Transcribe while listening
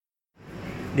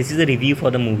This is a review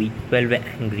for the movie 12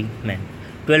 Angry Men.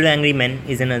 12 Angry Men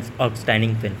is an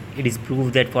outstanding film. It is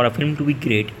proof that for a film to be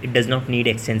great, it does not need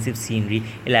extensive scenery,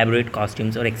 elaborate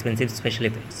costumes, or expensive special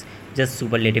effects, just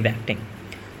superlative acting.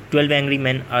 12 Angry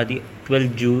Men are the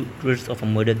 12 jurors of a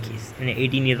murder case. An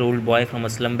 18-year-old boy from a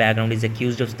slum background is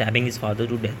accused of stabbing his father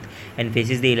to death and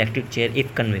faces the electric chair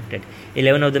if convicted.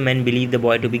 11 of the men believe the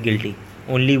boy to be guilty.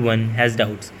 Only one has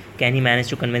doubts. Can he manage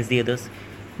to convince the others?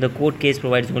 The court case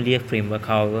provides only a framework,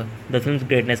 however. The film's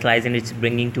greatness lies in its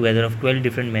bringing together of 12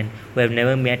 different men who have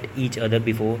never met each other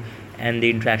before and the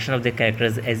interaction of their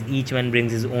characters as each one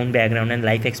brings his own background and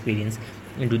life experience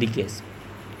into the case.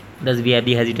 Thus, we have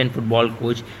the hesitant football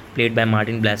coach played by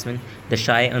Martin Blasman, the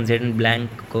shy, uncertain blank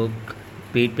cook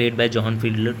played by John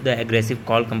Fiedler, the aggressive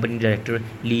call company director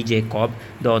Lee J. Cobb,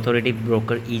 the authoritative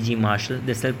broker E.G. Marshall,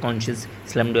 the self-conscious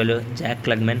slum dweller Jack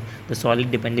Klugman, the solid,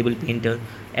 dependable painter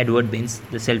Edward Binns,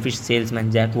 the selfish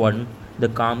salesman Jack Warden, the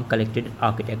calm, collected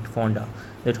architect Fonda,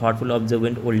 the thoughtful,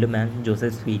 observant older man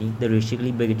Joseph Sweeney, the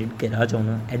racially bigoted garage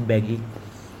owner Ed Begley,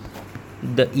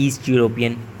 the East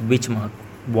European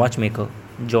watchmaker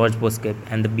George Boskep,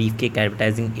 and the beefcake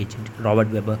advertising agent Robert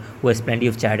Webber, who has plenty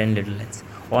of chat and little else.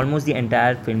 Almost the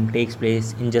entire film takes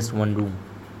place in just one room,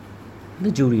 the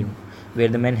jury room, where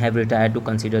the men have retired to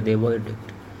consider their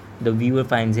verdict. The viewer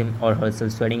finds him or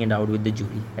herself sweating it out with the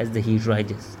jury as the heat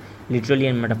rises, literally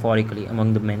and metaphorically,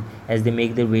 among the men as they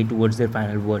make their way towards their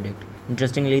final verdict.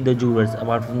 Interestingly, the jurors,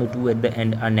 apart from the two at the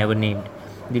end, are never named.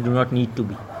 They do not need to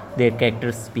be. Their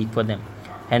characters speak for them.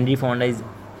 Henry Fonda is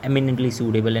eminently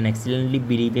suitable and excellently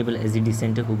believable as the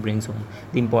dissenter who brings home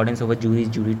the importance of a jury's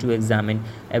duty to examine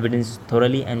evidence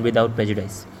thoroughly and without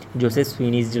prejudice. Joseph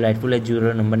Sweeney is delightful as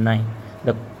juror number 9,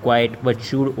 the quiet but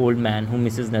shrewd old man who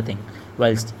misses nothing,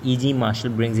 whilst E.G.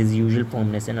 Marshall brings his usual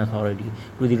firmness and authority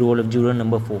to the role of juror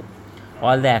number 4.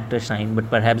 All the actors shine, but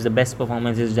perhaps the best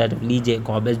performance is that of Lee J.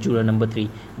 Cobb as juror number 3,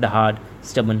 the hard,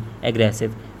 stubborn,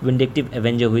 aggressive, vindictive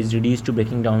avenger who is reduced to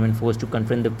breaking down when forced to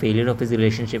confront the failure of his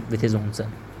relationship with his own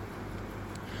son.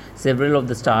 Several of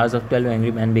the stars of 12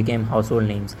 Angry Men became household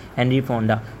names. Henry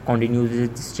Fonda continued his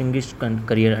distinguished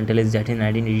career until his death in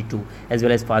 1982, as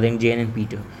well as fathering Jane and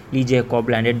Peter. Lee J. Cobb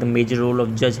landed the major role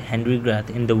of Judge Henry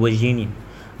Grath in The Virginian.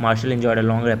 Marshall enjoyed a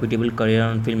long, reputable career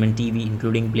on film and TV,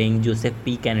 including playing Joseph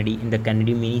P. Kennedy in the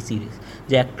Kennedy miniseries.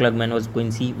 Jack Klugman was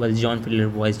Quincy, while John Fiedler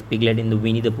voiced Piglet in the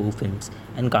Winnie the Pooh films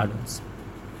and cartoons.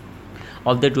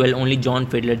 Of the 12, only John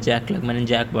Fiedler, Jack Klugman, and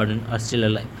Jack Warden are still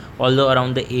alive. Although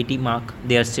around the 80 mark,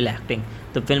 they are still acting.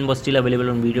 The film was still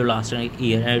available on video last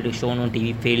year and it is shown on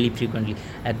TV fairly frequently.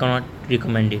 I cannot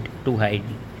recommend it too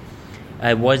highly.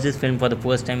 I watched this film for the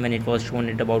first time when it was shown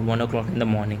at about 1 o'clock in the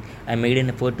morning. I made an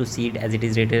effort to see it as it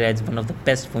is rated as one of the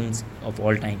best films of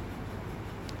all time.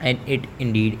 And it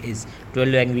indeed is.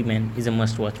 12 Angry Men is a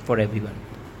must watch for everyone.